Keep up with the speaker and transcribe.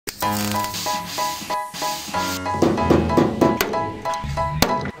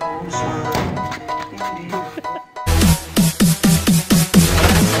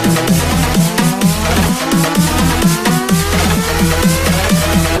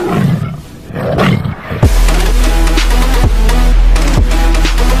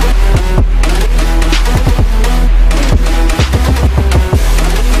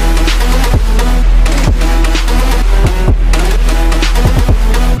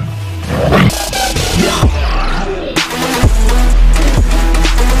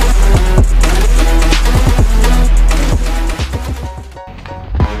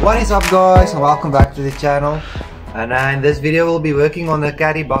What is up guys, and welcome back to the channel. And in this video we'll be working on the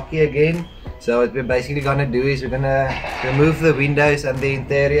Caddy bakkie again. So what we're basically gonna do is we're gonna remove the windows and the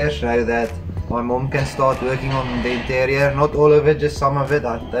interior so that my mom can start working on the interior. Not all of it, just some of it.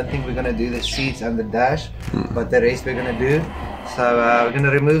 I don't think we're gonna do the seats and the dash, but the rest we're gonna do. So we're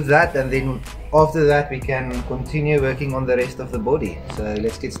gonna remove that, and then after that we can continue working on the rest of the body. So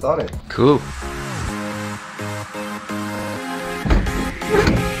let's get started. Cool.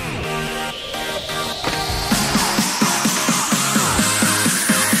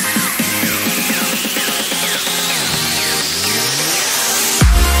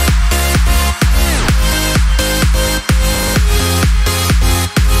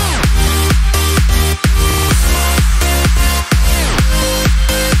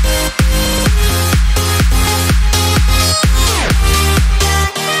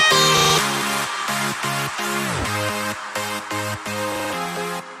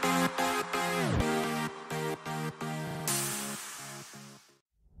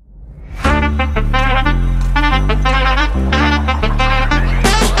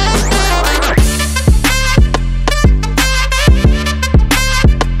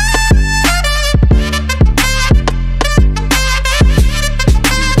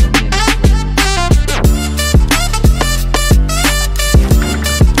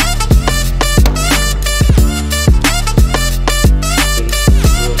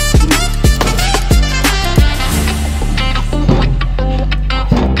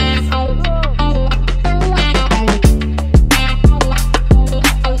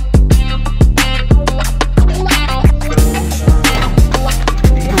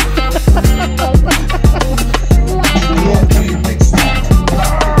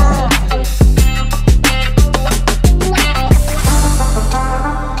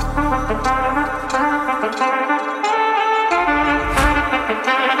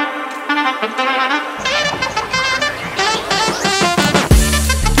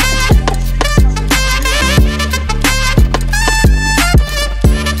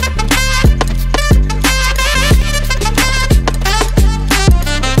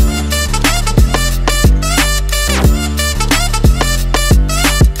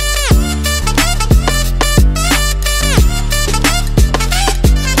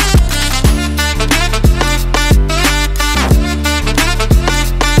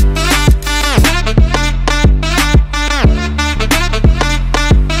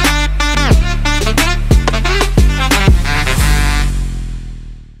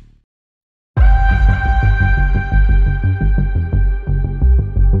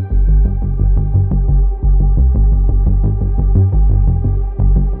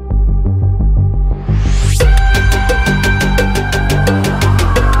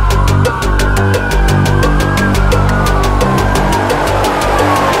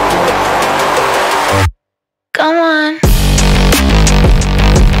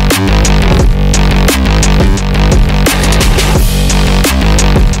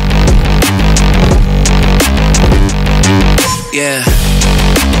 Yeah.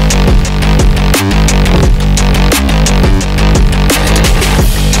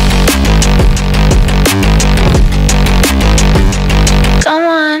 Come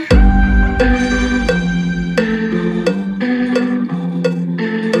on.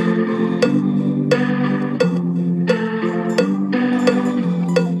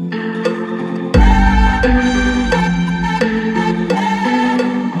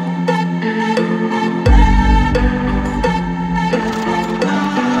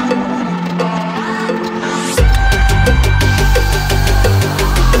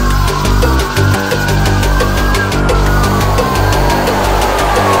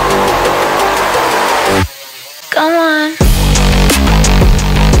 Come on.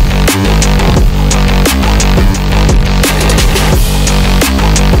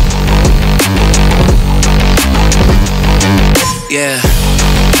 Yeah.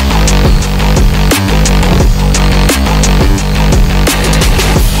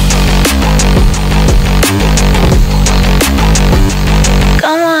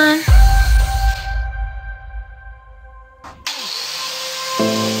 Come on.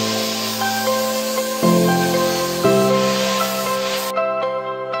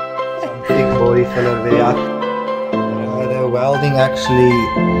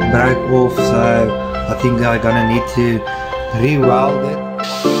 actually broke off, so I think I'm gonna need to re-weld it.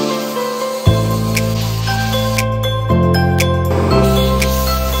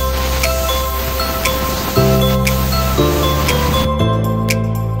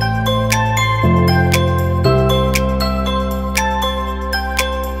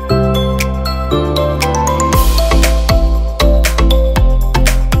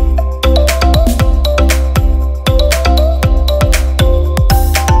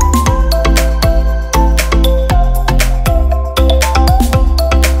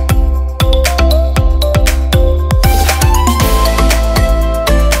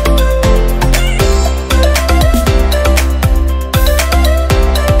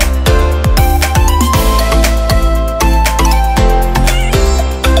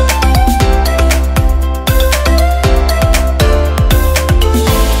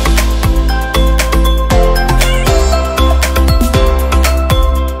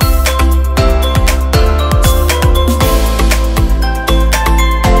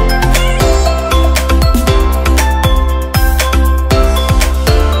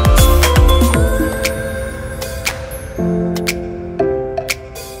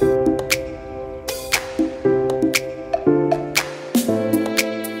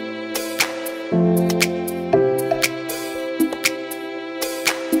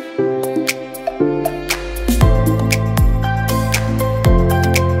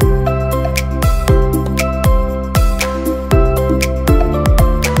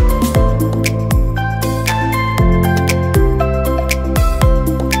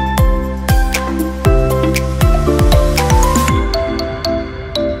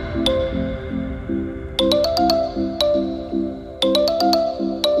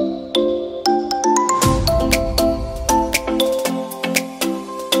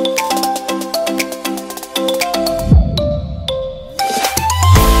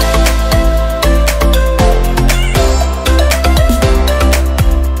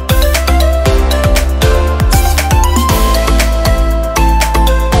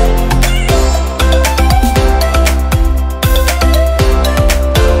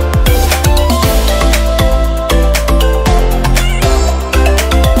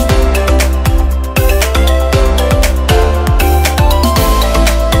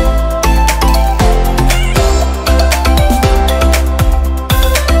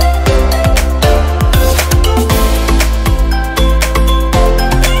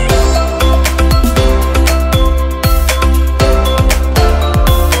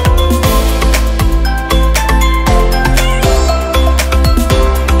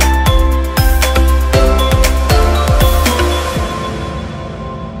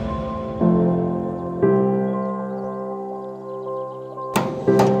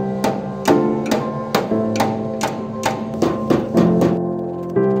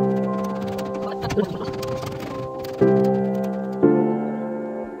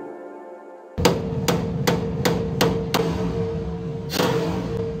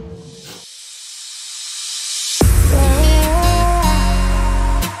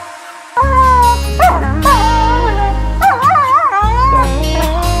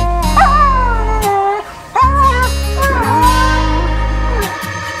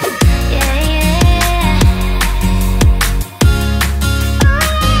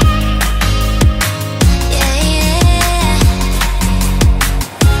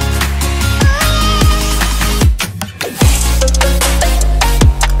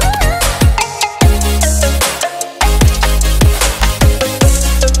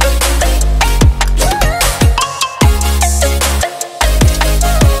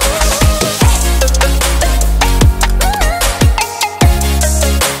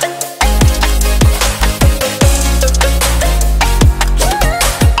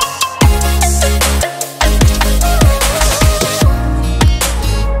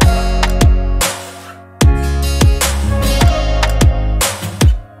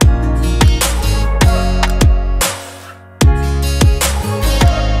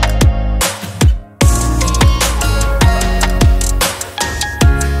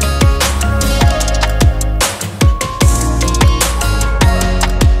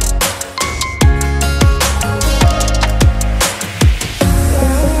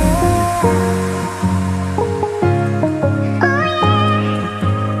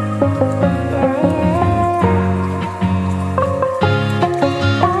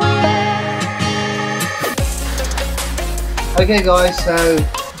 Okay guys, so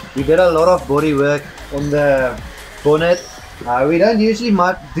we did a lot of body work on the bonnet. We don't usually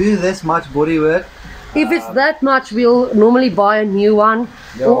do this much body work. If it's that much, we'll normally buy a new one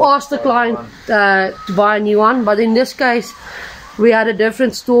or ask the client to buy a new one. But in this case, we had a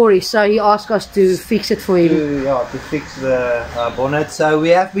different story, so he asked us to fix it for him. To fix the bonnet. So we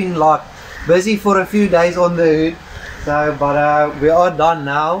have been like busy for a few days on the hood. So, but we are done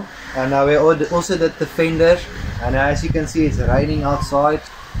now, and we also did the fenders. And as you can see, it's raining outside.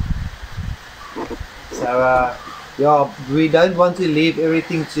 So yeah, we don't want to leave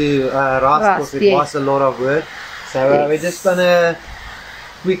everything to rust because it was a lot of work. So we're just gonna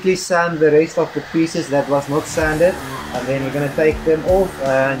quickly sand the rest of the pieces that was not sanded, and then we're gonna take them off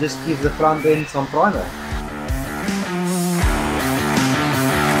and just give the front end some primer.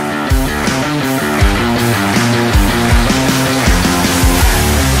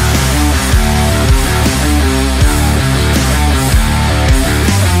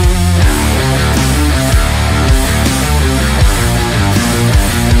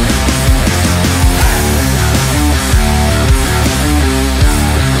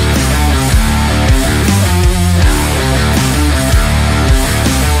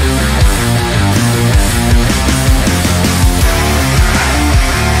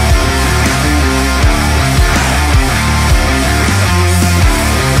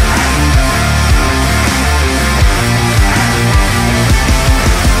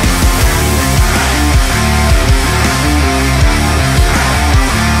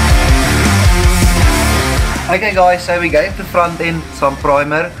 Okay guys, so we gave the front end some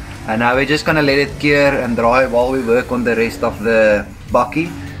primer, and now we're just gonna let it cure and dry while we work on the rest of the bakkie.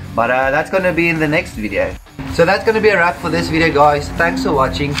 But that's gonna be in the next video. So that's gonna be a wrap for this video guys. Thanks for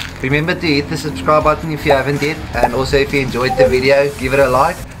watching. Remember to hit the subscribe button if you haven't yet, and also if you enjoyed the video, give it a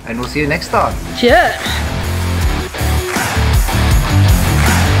like, and we'll see you next time. Cheers!